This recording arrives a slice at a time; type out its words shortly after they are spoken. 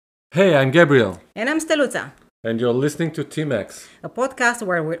Hey, I'm Gabriel, And I'm Steluza, and you're listening to Team-X. a podcast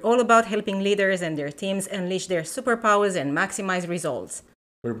where we're all about helping leaders and their teams unleash their superpowers and maximize results.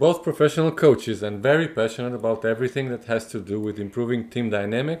 We're both professional coaches and very passionate about everything that has to do with improving team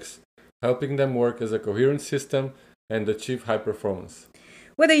dynamics, helping them work as a coherent system, and achieve high performance.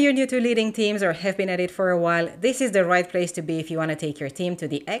 Whether you're new to leading teams or have been at it for a while, this is the right place to be if you want to take your team to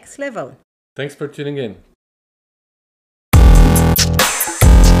the X level. Thanks for tuning in.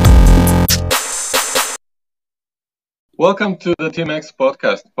 Welcome to the Team-X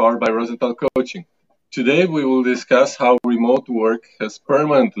podcast powered by Rosenthal Coaching. Today we will discuss how remote work has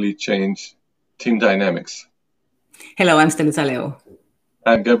permanently changed team dynamics. Hello, I'm Steluza Leo.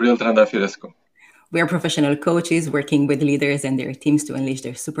 I'm Gabriel Trandafiresco. We are professional coaches working with leaders and their teams to unleash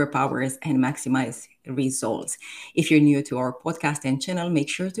their superpowers and maximize results. If you're new to our podcast and channel, make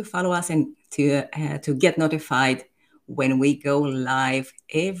sure to follow us and to get notified when we go live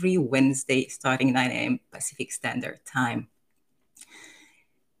every Wednesday starting 9 a.m. Pacific Standard Time.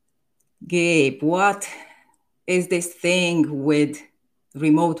 Gabe, what is this thing with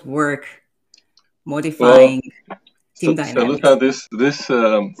remote work modifying team dynamics? Look at this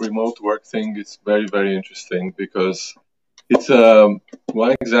remote work thing. It's very, very interesting because it's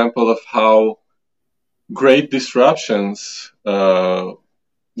one example of how great disruptions,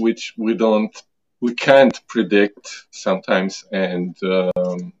 which we can't predict sometimes, and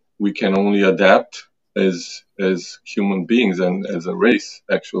we can only adapt as human beings and as a race.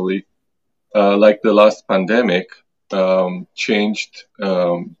 Actually, like the last pandemic, changed.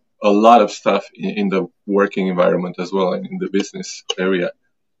 A lot of stuff in the working environment as well and in the business area.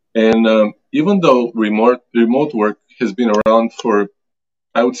 And even though remote work has been around for,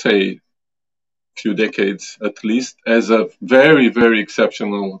 I would say, few decades at least, as a very, very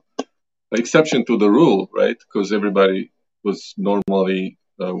exception to the rule, right? Because everybody was normally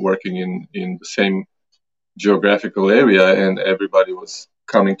working in the same geographical area and everybody was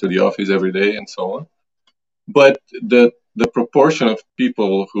coming to the office every day and so on. But the proportion of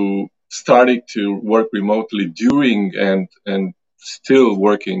people who started to work remotely during and still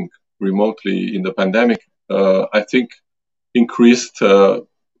working remotely in the pandemic, I think increased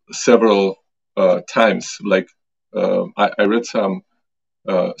several times. Like I read some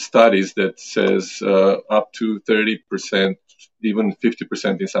studies that says up to 30%, even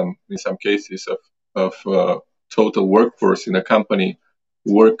 50% in some cases of total workforce in a company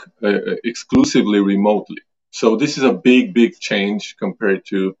work exclusively remotely. So this is a big change compared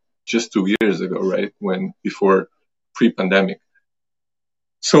to just 2 years ago, right? When before pre-pandemic.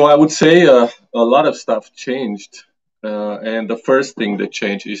 So I would say a lot of stuff changed, and the first thing that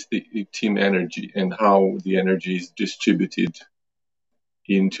changed is the team energy and how the energy is distributed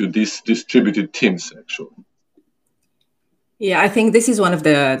into these distributed teams, actually. Yeah, I think this is one of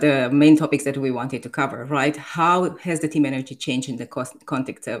the main topics that we wanted to cover, right? How has the team energy changed in the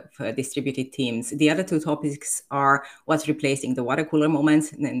context of distributed teams? The other two topics are what's replacing the water cooler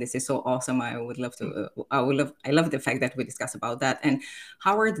moments, and this is so awesome. I would love to. I love the fact that we discuss about that, and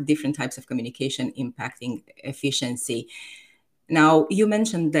how are the different types of communication impacting efficiency? Now, you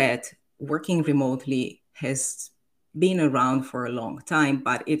mentioned that working remotely has been around for a long time,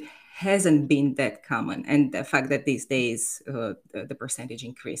 but it hasn't been that common. And the fact that these days the percentage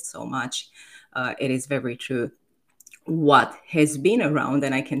increased so much, it is very true. What has been around,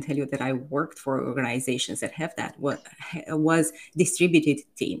 and I can tell you that I worked for organizations that have that, was distributed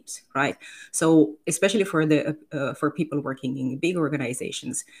teams, right? So especially for people working in big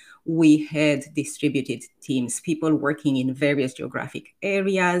organizations, we had distributed teams, people working in various geographic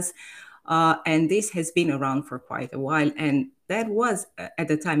areas, and this has been around for quite a while. And that was at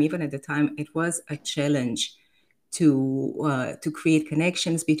the time, even at the time, it was a challenge to create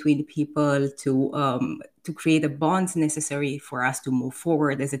connections between people, to create the bonds necessary for us to move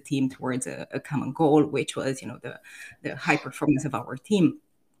forward as a team towards a common goal, which was, the high performance of our team.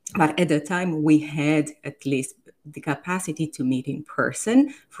 But at the time, we had at least the capacity to meet in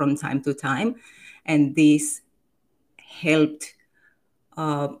person from time to time, and this helped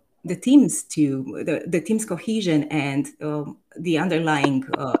the team's cohesion and the underlying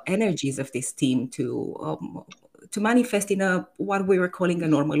energies of this team to manifest in what we were calling a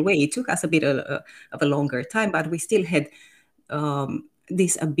normal way. It took us a bit of a longer time, but we still had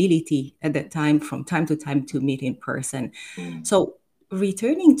this ability at that time, from time to time, to meet in person. So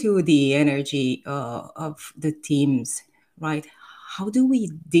returning to the energy of the teams, right? How do we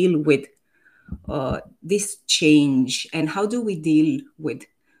deal with this change, and how do we deal with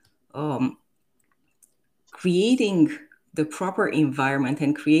creating the proper environment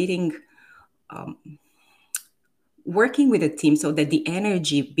and creating working with a team so that the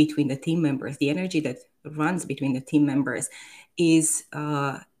energy between the team members, the energy that runs between the team members is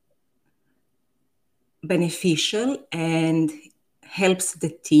beneficial and helps the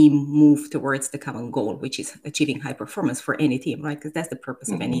team move towards the common goal, which is achieving high performance for any team, right? Because that's the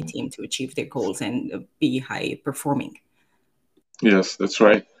purpose of any team, to achieve their goals and be high performing. Yes, that's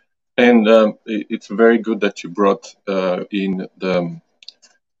right. And it's very good that you brought in the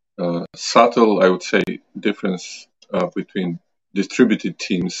subtle, I would say, difference between distributed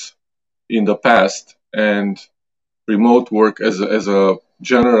teams in the past and remote work as a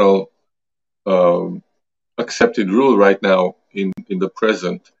general accepted rule right now in the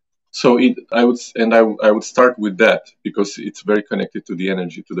present. So I would start with that because it's very connected to the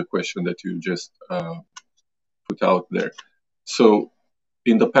energy, to the question that you just put out there. So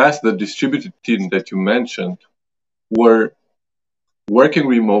in the past, the distributed team that you mentioned were working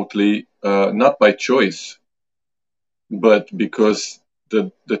remotely, not by choice, but because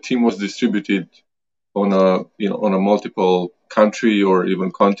the team was distributed on a multiple country or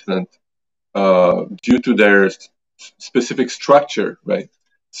even continent due to their specific structure, right?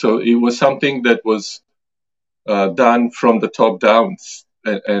 So it was something that was done from the top down,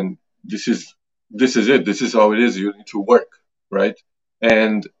 and this is it. This is how it is. You need to work, right?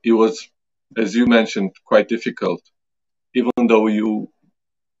 And it was, as you mentioned, quite difficult, even though you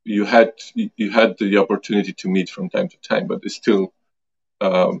had the opportunity to meet from time to time, but it's still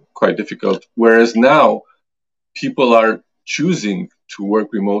quite difficult. Whereas now, people are choosing to work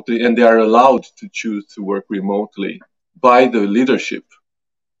remotely, and they are allowed to choose to work remotely by the leadership.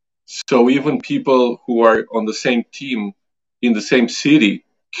 So even people who are on the same team in the same city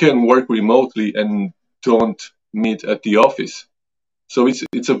can work remotely and don't meet at the office. So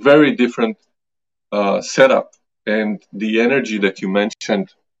it's a very different setup, and the energy that you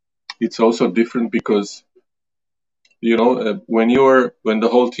mentioned, it's also different because when the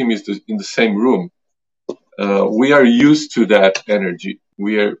whole team is in the same room, we are used to that energy.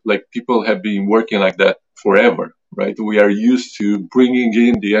 We are like, people have been working like that forever, right? We are used to bringing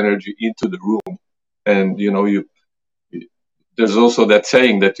in the energy into the room, and there's also that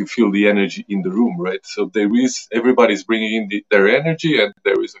saying that you feel the energy in the room, right? So everybody's bringing in their energy, and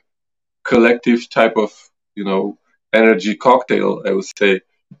there is a collective type of energy cocktail, I would say,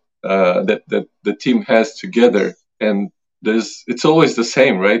 that the team has together. And it's always the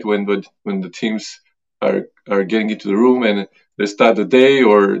same, right? When the teams are getting into the room and they start the day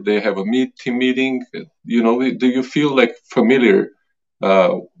or they have a team meeting, do you feel like familiar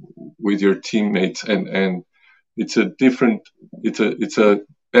with your teammates? And it's a different, it's a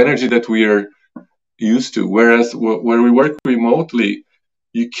energy that we are used to. Whereas when we work remotely,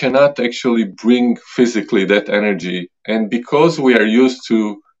 you cannot actually bring physically that energy. And because we are used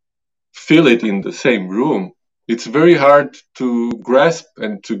to feel it in the same room, it's very hard to grasp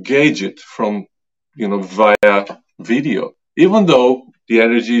and to gauge it from via video, even though the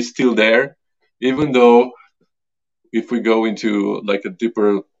energy is still there, even though if we go into like a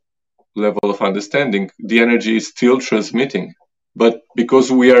deeper level of understanding, the energy is still transmitting. But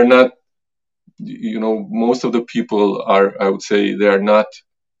because we are not, most of the people are, I would say, they are not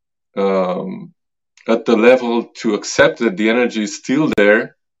at the level to accept that the energy is still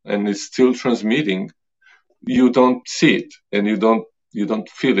there and it's still transmitting. You don't see it and you don't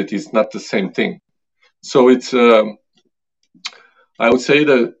feel it. It's not the same thing. So it's I would say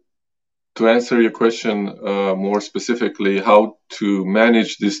that, to answer your question more specifically, how to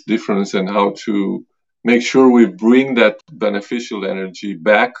manage this difference and how to make sure we bring that beneficial energy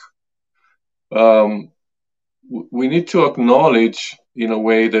back, we need to acknowledge in a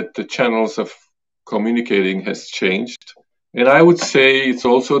way that the channels of communicating has changed. And I would say it's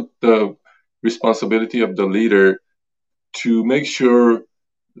also the responsibility of the leader to make sure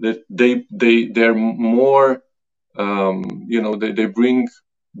that they're more, they bring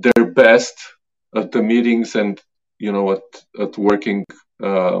their best at the meetings and, at working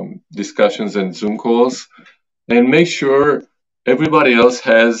discussions and Zoom calls, and make sure everybody else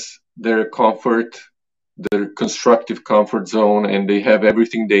has their constructive comfort zone, and they have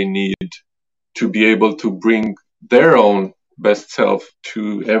everything they need to be able to bring their own best self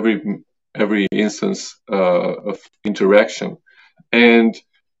to every instance of interaction, and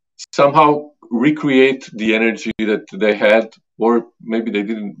somehow recreate the energy that they had, or maybe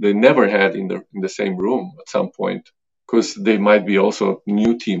they never had in the same room at some point, because they might be also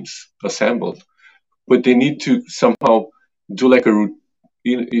new teams assembled. But they need to somehow do like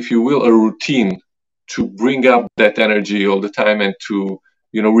if you will, a routine to bring up that energy all the time and to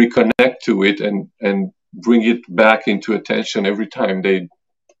reconnect to it and bring it back into attention every time they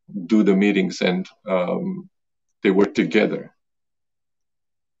do the meetings and they were together?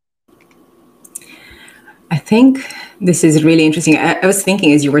 I think this is really interesting. I was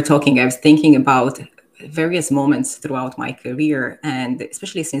thinking as you were talking, I was thinking about various moments throughout my career, and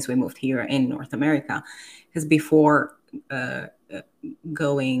especially since we moved here in North America, because before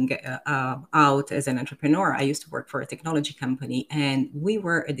going out as an entrepreneur, I used to work for a technology company, and we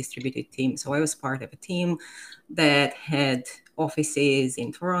were a distributed team. So I was part of a team that had offices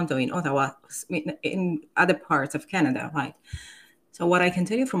in Toronto, in Ottawa, in other parts of Canada, right? So what I can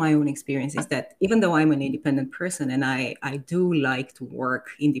tell you from my own experience is that even though I'm an independent person and I do like to work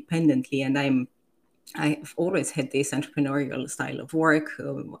independently, and I've always had this entrepreneurial style of work.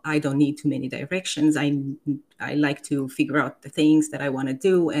 I don't need too many directions. I like to figure out the things that I want to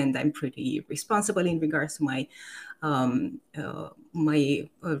do, and I'm pretty responsible in regards to my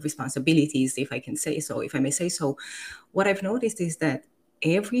responsibilities, if I can say so, if I may say so. What I've noticed is that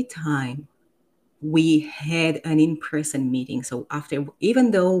every time we had an in-person meeting. So after, even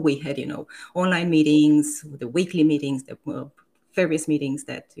though we had, online meetings, the weekly meetings, the various meetings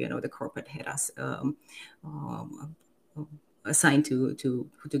that, the corporate had us assigned to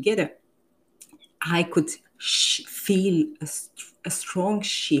put together, I could feel a strong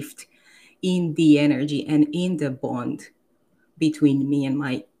shift in the energy and in the bond between me and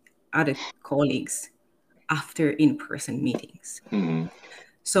my other colleagues after in-person meetings. Mm-hmm.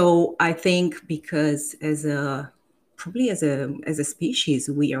 So I think because probably as a species,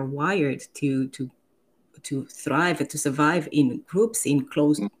 we are wired to thrive, to survive in groups, in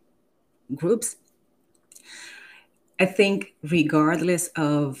closed groups. I think regardless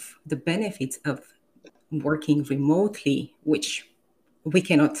of the benefits of working remotely, which we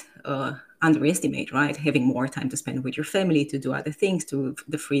cannot underestimate, right? Having more time to spend with your family, to do other things, to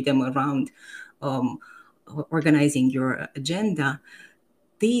the freedom around organizing your agenda.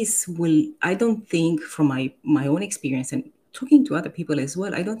 I don't think from my own experience and talking to other people as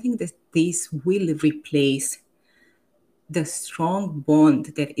well, I don't think that this will replace the strong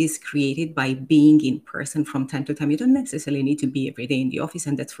bond that is created by being in person from time to time. You don't necessarily need to be every day in the office,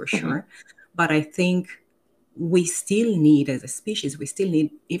 and that's for sure. But I think we still need, as a species,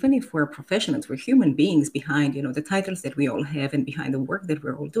 even if we're professionals, we're human beings behind, the titles that we all have and behind the work that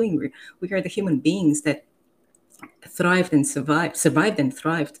we're all doing. We are the human beings that survived and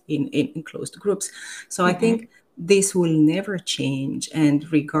thrived in closed groups. So I think this will never change, and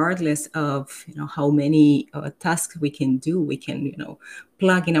regardless of how many tasks we can do, we can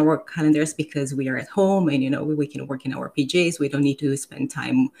plug in our calendars because we are at home, and we can work in our PJs. We don't need to spend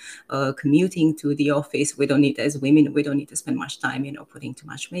time commuting to the office. We don't need, as women, we don't need to spend much time putting too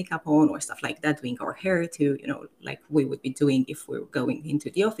much makeup on or stuff like that, doing our hair to like we would be doing if we were going into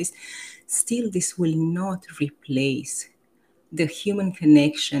the office. Still, this will not replace the human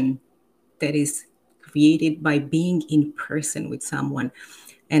connection that is created by being in person with someone.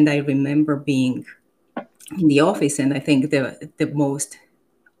 And I remember being in the office, and I think the most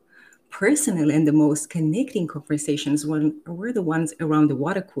personal and the most connecting conversations were the ones around the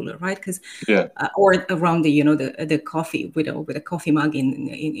water cooler, right? Because or around the coffee with a coffee mug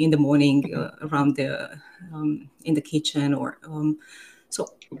in the morning, around in the kitchen, or so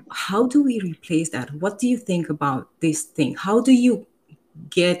how do we replace that? What do you think about this thing? How do you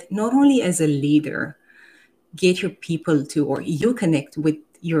get, not only as a leader, get your people to, or you connect with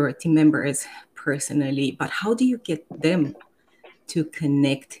your team members personally, but how do you get them to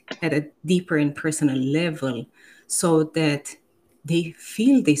connect at a deeper and personal level so that they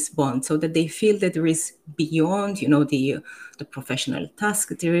feel this bond, so that they feel that there is beyond, the professional task,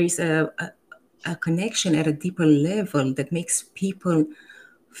 there is a connection at a deeper level that makes people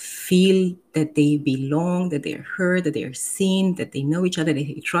feel that they belong, that they're heard, that they're seen, that they know each other, that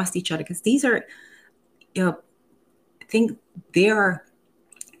they trust each other. Because these are, I think they are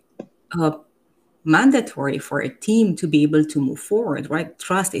mandatory for a team to be able to move forward, right?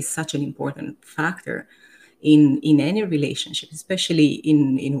 Trust is such an important factor in any relationship, especially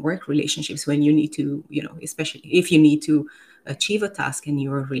in work relationships, when you need to, especially if you need to achieve a task and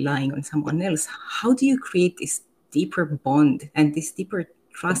you're relying on someone else. How do you create this deeper bond and this deeper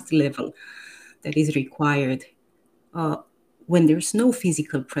trust level that is required when there's no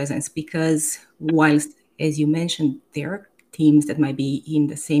physical presence? Because whilst, as you mentioned, there are teams that might be in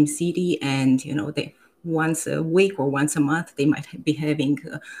the same city, and they once a week or once a month they might be having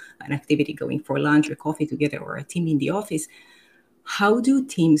an activity, going for lunch or coffee together, or a team in the office. How do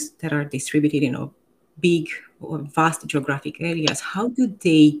teams that are distributed in big or vast geographic areas, how do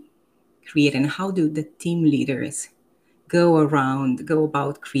they create, and how do the team leaders go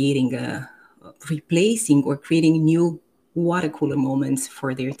about creating replacing or creating new water cooler moments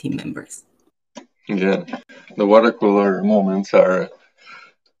for their team members? Yeah, the water cooler moments are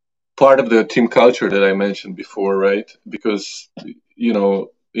part of the team culture that I mentioned before, right? Because,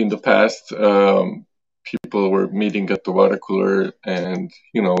 in the past, people were meeting at the water cooler and,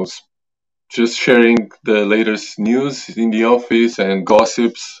 just sharing the latest news in the office and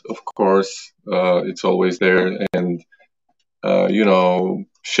gossips, of course, it's always there. And,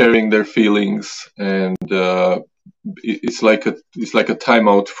 sharing their feelings. And it's like a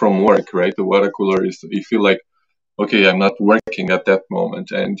timeout from work, right? The water cooler is, you feel like, okay, I'm not working at that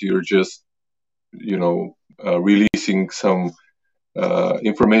moment, and you're just releasing some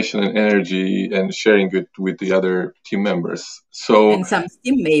information and energy and sharing it with the other team members. So, and some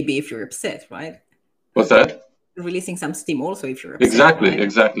steam maybe if you're upset, right? what's that? Releasing some steam also if you're upset,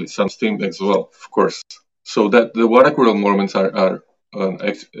 Exactly, some steam as well, of course. So that the water cooler moments are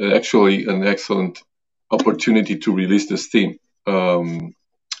actually an excellent opportunity to release the steam and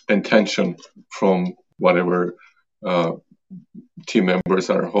tension from whatever team members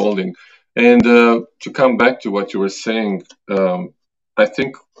are holding. And to come back to what you were saying, I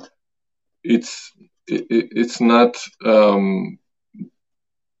think it's not a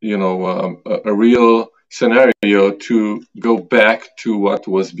real scenario to go back to what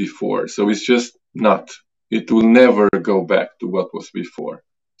was before. So it's just not. It will never go back to what was before.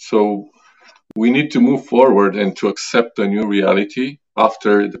 So we need to move forward and to accept a new reality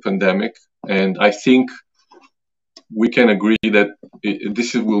after the pandemic. And I think we can agree that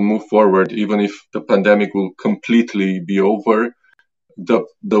this will move forward even if the pandemic will completely be over. The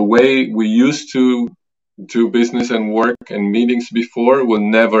way we used to do business and work and meetings before will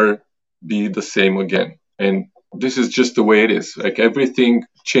never be the same again. And this is just the way it is. Like, everything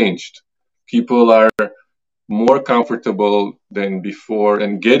changed. People are more comfortable than before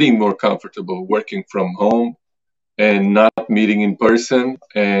and getting more comfortable working from home and not meeting in person.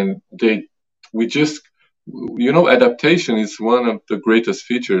 And adaptation is one of the greatest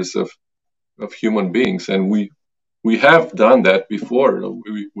features of human beings. And we have done that before.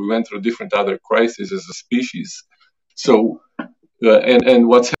 We went through different other crises as a species. So, and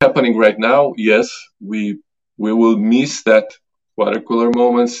what's happening right now? Yes, we will miss that water cooler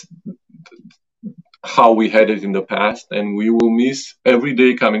moments, how we had it in the past, and we will miss every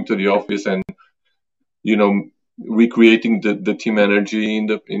day coming to the office and recreating the team energy in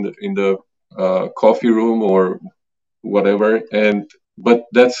the coffee room or whatever. But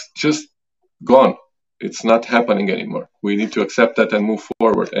that's just gone. It's not happening anymore. We need to accept that and move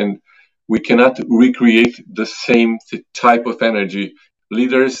forward. And we cannot recreate the same type of energy.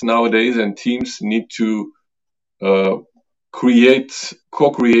 Leaders nowadays and teams need to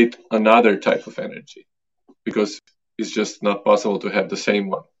co-create another type of energy, because it's just not possible to have the same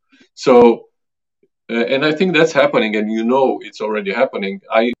one. So, and I think that's happening, and it's already happening.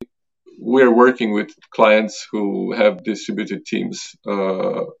 We're working with clients who have distributed teams,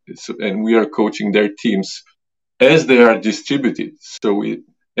 and we are coaching their teams as they are distributed. So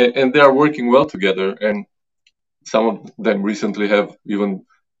and they are working well together, and some of them recently have even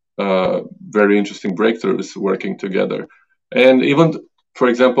very interesting breakthroughs working together. And even, for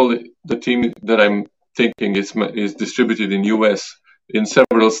example, the team that I'm thinking is distributed in US in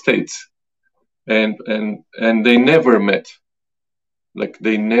several states, and they never met. Like,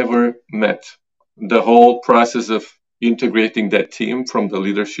 they never met. The whole process of integrating that team from the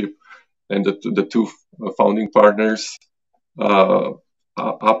leadership and the two founding partners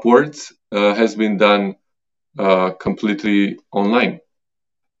upwards has been done completely online,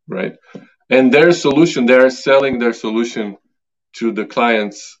 right? And their solution, they are selling their solution to the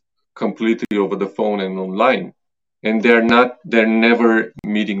clients completely over the phone and online, and they're never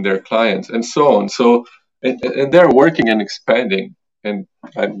meeting their clients, and so on. So, and they're working and expanding, and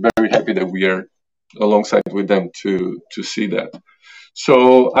I'm very happy that we are alongside with them to see that.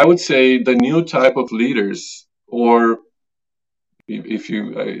 So I would say the new type of leaders, or if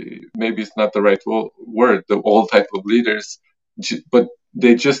you maybe it's not the right word, the old type of leaders, but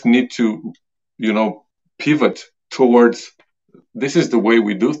they just need to pivot towards, this is the way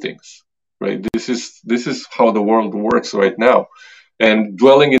we do things, right? This is how the world works right now. And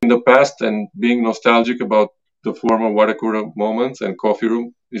dwelling in the past and being nostalgic about the former water cooler moments and coffee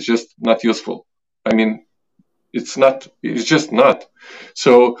room is just not useful. I mean, it's just not.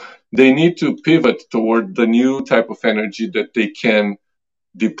 So they need to pivot toward the new type of energy that they can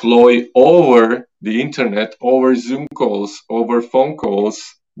deploy over the internet, over Zoom calls, over phone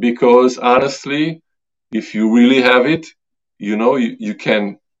calls, because honestly, if you really have it, you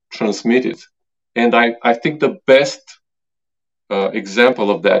can transmit it. And I think the best example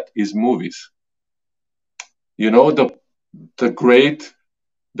of that is movies. The great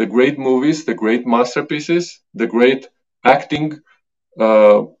the great movies, the great masterpieces, the great acting,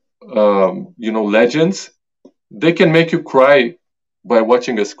 legends, they can make you cry by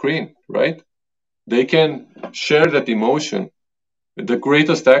watching a screen, right? They can share that emotion. The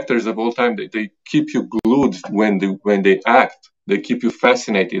greatest actors of all time, they keep you glued when they act. They keep you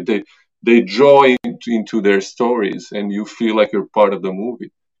fascinated. They draw into their stories, and you feel like you're part of the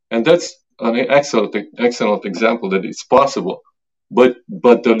movie. And that's an excellent example that it's possible. But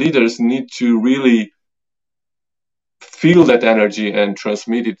the leaders need to really feel that energy and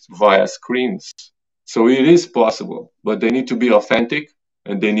transmit it via screens. So it is possible, but they need to be authentic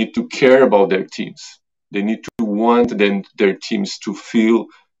and they need to care about their teams. They need to want their teams to feel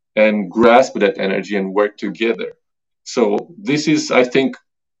and grasp that energy and work together. So this is, I think,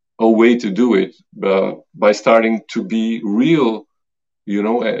 a way to do it by starting to be real,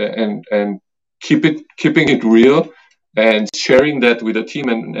 and keeping it real and sharing that with the team,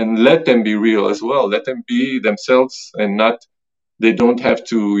 and let them be real as well. Let them be themselves, and not, they don't have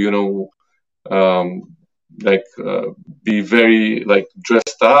to, be very like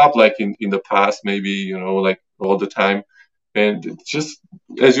dressed up like in the past, maybe, like all the time. And just,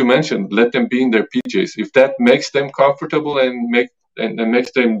 as you mentioned, let them be in their PJs. If that makes them comfortable and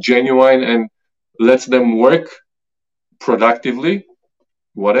makes them genuine and lets them work productively,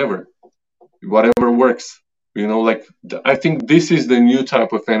 whatever works. I think this is the new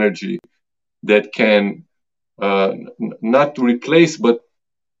type of energy that can not replace, but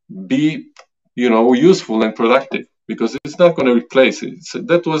be, useful and productive, because it's not going to replace it. So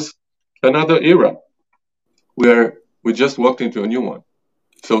that was another era where we just walked into a new one.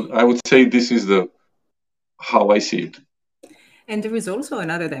 So I would say this is how I see it. And there is also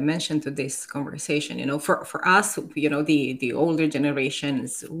another dimension to this conversation. For us, the older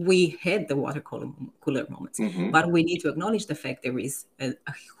generations, we had the water cooler moments, but we need to acknowledge the fact there is a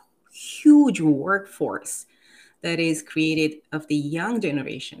huge workforce that is created of the young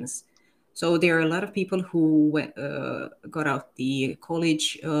generations. So there are a lot of people who got out the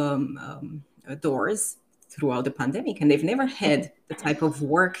college doors throughout the pandemic, and they've never had the type of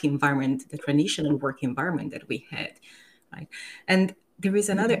work environment, the traditional work environment that we had. Right. And there is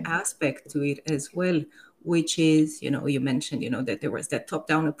another aspect to it as well, which is, you mentioned, that there was that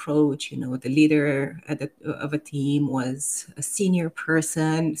top-down approach. The leader of a team was a senior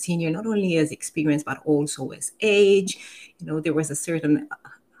person, senior not only as experience, but also as age. There was a certain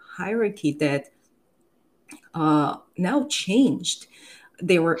hierarchy that now changed.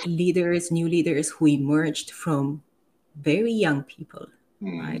 There were new leaders who emerged from very young people,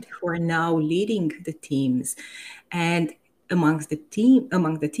 right, who are now leading the teams. And among the team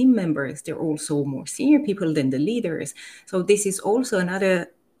members, there are also more senior people than the leaders. So this is also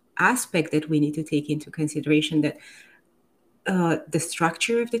another aspect that we need to take into consideration, that the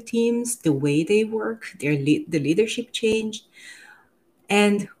structure of the teams, the way they work, the leadership changed.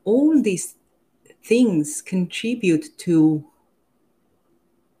 And all these things contribute to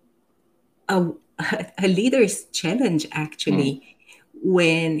a leader's challenge, actually,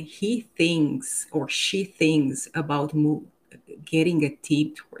 when he thinks or she thinks about getting a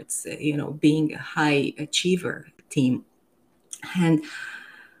team towards, being a high achiever team. And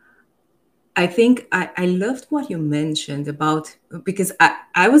I think I loved what you mentioned about, because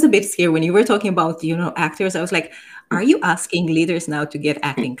I was a bit scared when you were talking about, actors. I was like, are you asking leaders now to get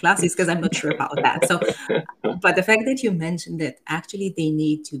acting classes? Because I'm not sure about that. So, but the fact that you mentioned that actually they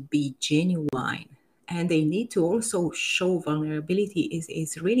need to be genuine and they need to also show vulnerability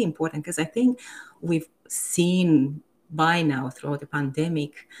is really important, because I think we've seen by now throughout the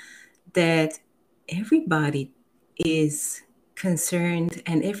pandemic that everybody is concerned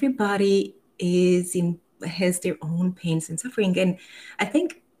and everybody has their own pains and suffering. And I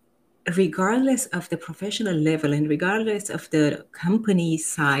think regardless of the professional level and regardless of the company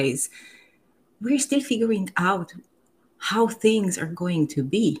size, we're still figuring out how things are going to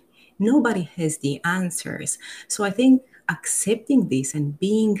be. Nobody has the answers. So I think accepting this and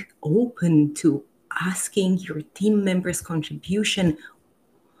being open to asking your team members' contribution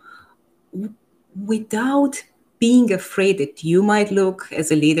without being afraid that you might look,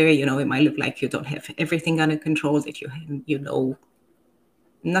 as a leader, it might look like you don't have everything under control, that you know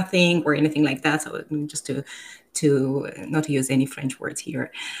nothing or anything like that. So just to not use any French words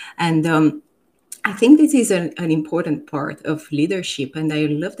here. And I think this is an important part of leadership. And I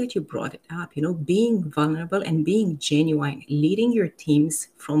love that you brought it up, being vulnerable and being genuine, leading your teams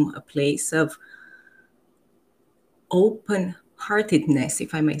from a place of open heartedness,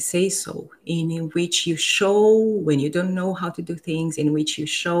 if I may say so, in which you show when you don't know how to do things, in which you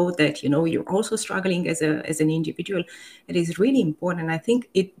show that, you know, you're also struggling as an individual. It is really important. I think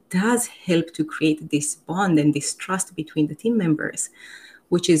it does help to create this bond and this trust between the team members,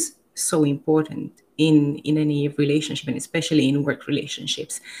 which is so important in any relationship, and especially in work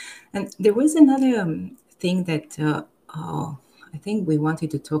relationships. And there was another thing that I think we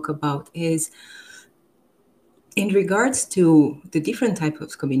wanted to talk about is in regards to the different types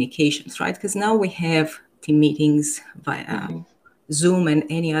of communications, right? Because now we have team meetings via Zoom and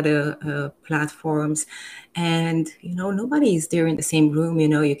any other platforms, and you know, nobody is there in the same room. You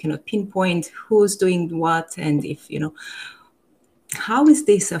know, you cannot pinpoint who's doing what, and if you know, how is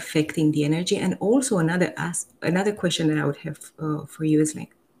this affecting the energy? And also another question that I would have for you is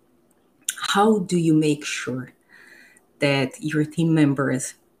like, how do you make sure that your team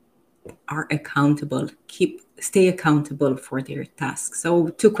members are accountable, stay accountable for their tasks? So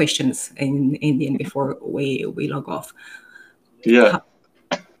 2 questions in the end before we log off. Yeah.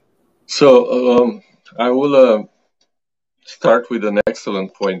 So I will start with an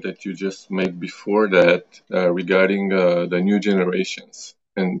excellent point that you just made before that regarding the new generations.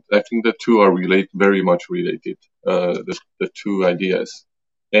 And I think the two are very much related, the two ideas.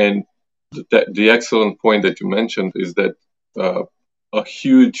 And the excellent point that you mentioned is that a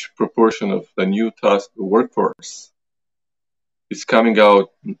huge proportion of the new task workforce is coming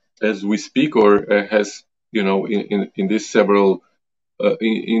out as we speak, or has, you know, in this several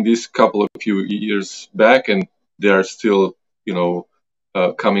in this couple of few years back, and they are still, you know,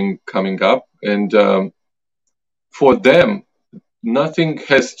 coming up. And for them, nothing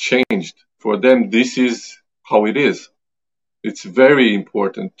has changed. For them, this is how it is. It's very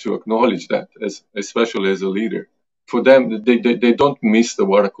important to acknowledge that, especially as a leader. For them, they don't miss the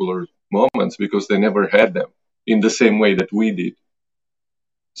water cooler moments because they never had them in the same way that we did.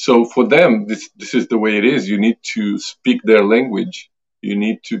 So for them, this is the way it is. You need to speak their language. You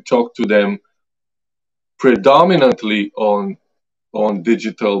need to talk to them predominantly on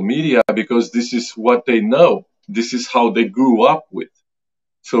digital media because this is what they know. This is how they grew up with.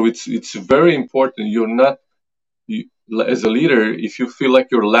 So it's very important. As a leader, if you feel like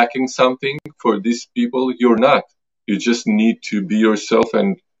you're lacking something for these people, you're not. You just need to be yourself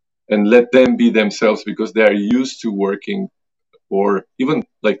and let them be themselves because they are used to working or even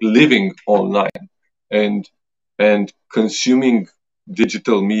like living online and consuming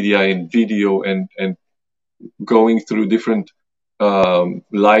digital media and video and going through different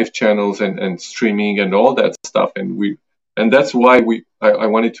live channels and streaming and all that stuff. And that's why I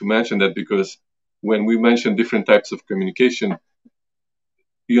wanted to mention that, because when we mention different types of communication,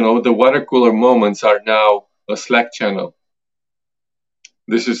 you know, the water cooler moments are now a Slack channel.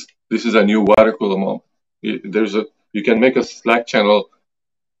 This is a new water cooler moment. You can make a Slack channel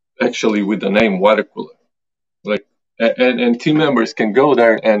actually with the name water cooler, like, and team members can go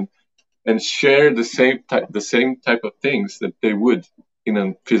there and share the same type of things that they would in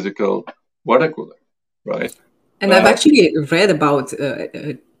a physical water cooler, right? And I've actually read about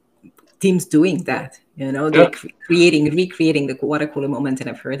teams doing that. You know, they're recreating the water cooler moment, and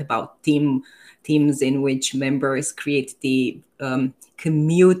I've heard about teams in which members create the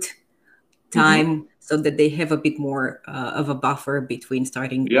commute time so that they have a bit more of a buffer between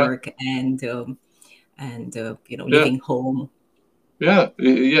starting work and you know, leaving home.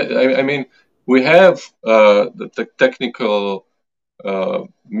 I mean, we have the technical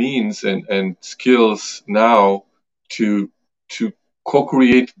means and skills now to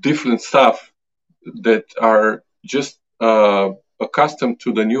co-create different stuff that are just accustomed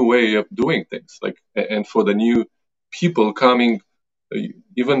to the new way of doing things. Like, and for the new people coming,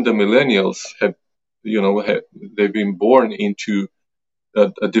 even the millennials have, you know, they've been born into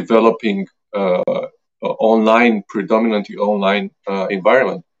a developing predominantly online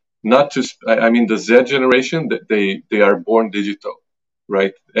environment. Not to, I mean, the Z generation, that they are born digital,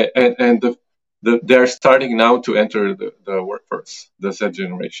 right? And they're starting now to enter the workforce, the Z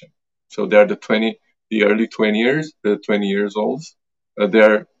generation. So they're the early 20 years olds.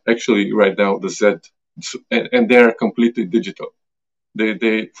 They're actually right now the Z, and they're completely digital.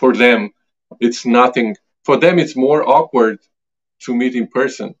 For them, it's nothing. For them, it's more awkward to meet in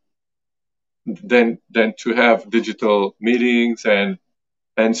person than to have digital meetings and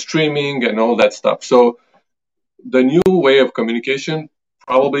streaming and all that stuff. So the new way of communication,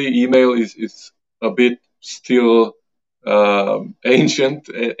 probably email is a bit still ancient,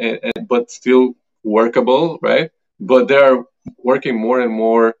 but still workable, right? But they are working more and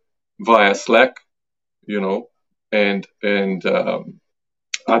more via Slack, you know, and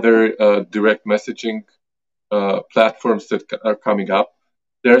other direct messaging platforms that are coming up.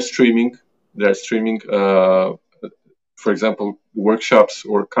 They're streaming. For example, workshops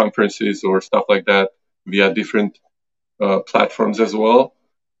or conferences or stuff like that via different platforms as well.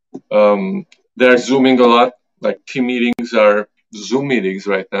 They're zooming a lot. Like team meetings are Zoom meetings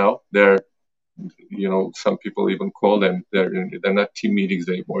right now. They're, some people even call them, they're not team meetings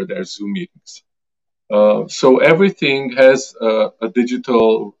anymore. They're Zoom meetings. So everything has a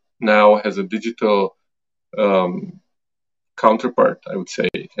digital counterpart, I would say,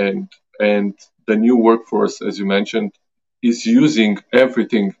 and the new workforce, as you mentioned, is using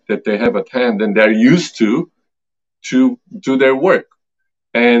everything that they have at hand and they're used to do their work.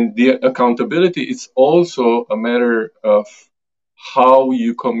 And the accountability is also a matter of how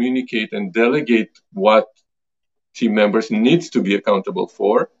you communicate and delegate what team members needs to be accountable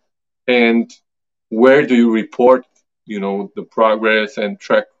for, and where do you report, the progress and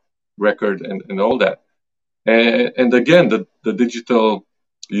track record and all that. And again, the digital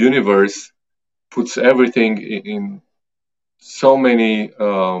universe puts everything in so many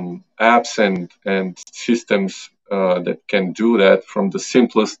apps and systems that can do that, from the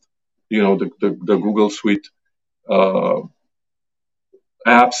simplest, the Google Suite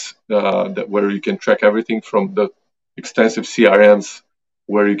apps where you can track everything, from the extensive CRMs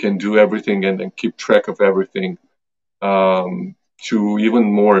where you can do everything and keep track of everything, to even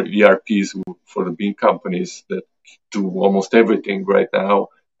more ERPs for the big companies that do almost everything right now.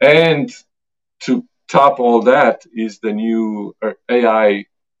 And to top all that is the new AI,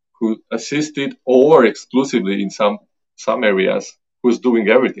 who assisted or exclusively in some areas, who's doing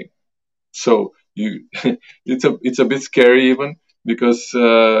everything. So it's a bit scary even, because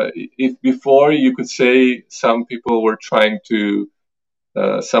if before you could say some people were trying to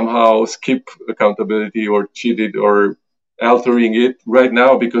somehow skip accountability or cheated or altering it, right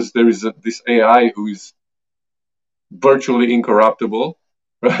now, because there is this AI who is virtually incorruptible,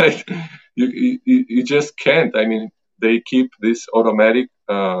 right? You just can't. I mean, they keep this automatic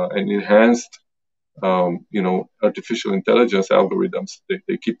and enhanced, artificial intelligence algorithms.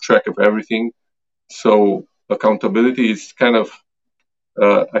 They keep track of everything. So accountability is kind of,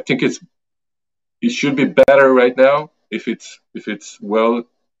 I think it should be better right now if it's well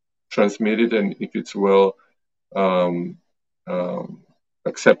transmitted and if it's well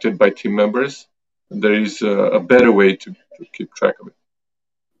accepted by team members. There is a better way to keep track of it.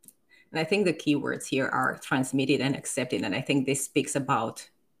 And I think the key words here are transmitted and accepted. And I think this speaks about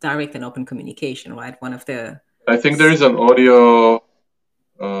direct and open communication, right? I think there is an audio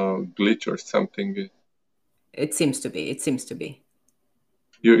glitch or something. It seems to be.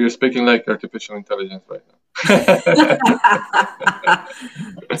 You're speaking like artificial intelligence right now.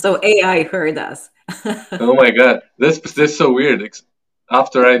 So AI heard us. Oh my God, that's so weird.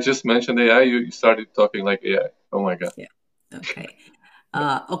 After I just mentioned AI, you started talking like AI. Oh my God. Yeah. Okay.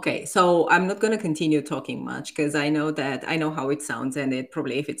 Okay, so I'm not going to continue talking much, because I know how it sounds, and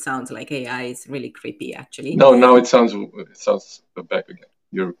if it sounds like AI, it's really creepy, actually. No, now it sounds back again.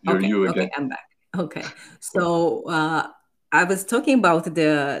 You're okay, you again. Okay, I'm back. Okay, so I was talking about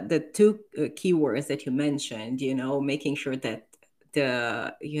the two keywords that you mentioned. Making sure that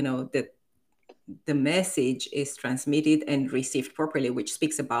the message is transmitted and received properly, which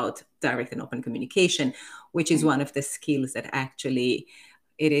speaks about direct and open communication, which is one of the skills that actually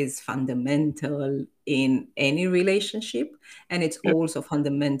it is fundamental in any relationship. And it's also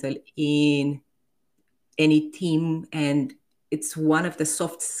fundamental in any team. And it's one of the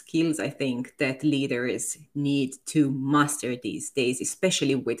soft skills, I think, that leaders need to master these days,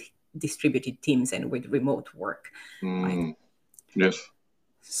 especially with distributed teams and with remote work. Right? Yes.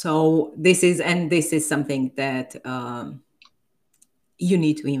 So this is something that you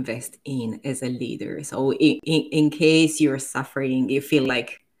need to invest in as a leader. So in case you're suffering, you feel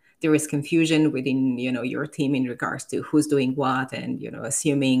like there is confusion within your team in regards to who's doing what, and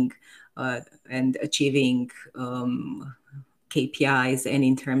assuming and achieving KPIs, and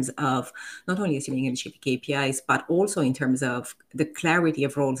in terms of not only achieving and achieving KPIs, but also in terms of the clarity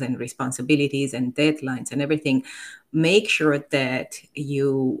of roles and responsibilities and deadlines and everything, make sure that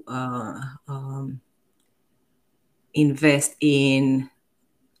you invest in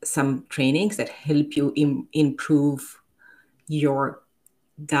some trainings that help you improve your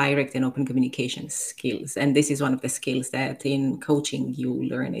direct and open communication skills. And this is one of the skills that in coaching you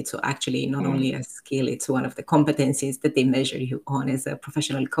learn. It's actually not only a skill, it's one of the competencies that they measure you on as a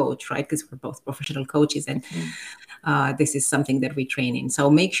professional coach, right? Because we're both professional coaches, and this is something that we train in. So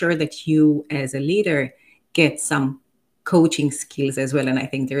make sure that you as a leader get some coaching skills as well. And I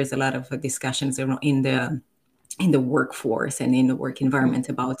think there is a lot of discussions in the in the workforce and in the work environment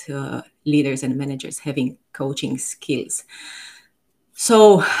about leaders and managers having coaching skills.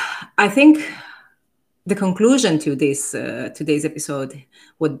 So I think the conclusion to this today's episode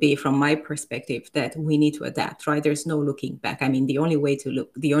would be, from my perspective, that we need to adapt, right? There's no looking back. I mean, the only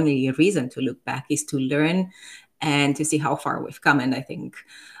reason to look back is to learn and to see how far we've come. And I think